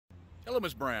Hello,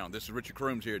 Ms. Brown. This is Richard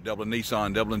Crooms here at Dublin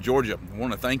Nissan, Dublin, Georgia. I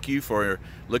want to thank you for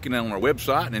looking on our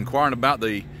website and inquiring about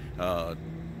the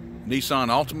Nissan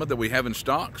Altima that we have in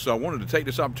stock. So I wanted to take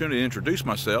this opportunity to introduce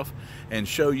myself and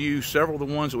show you several of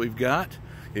the ones that we've got.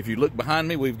 If you look behind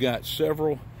me, we've got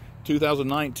several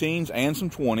 2019s and some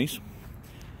 20s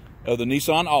of the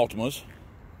Nissan Altimas.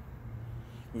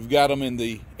 We've got them in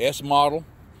the S model,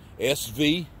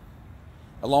 SV,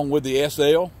 along with the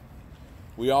SL.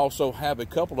 We also have a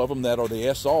couple of them that are the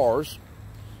SRs,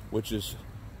 which is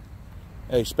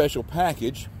a special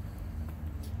package.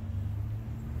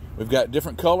 We've got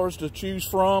different colors to choose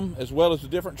from, as well as the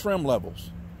different trim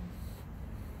levels.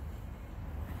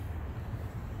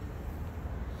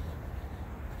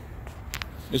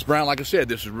 Ms. Brown, like I said,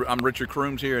 I'm Richard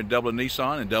Crooms here in Dublin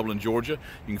Nissan in Dublin, Georgia.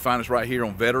 You can find us right here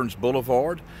on Veterans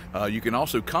Boulevard. You can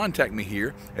also contact me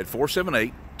here at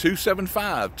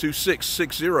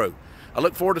 478-275-2660. I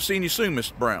look forward to seeing you soon,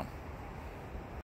 Ms. Brown.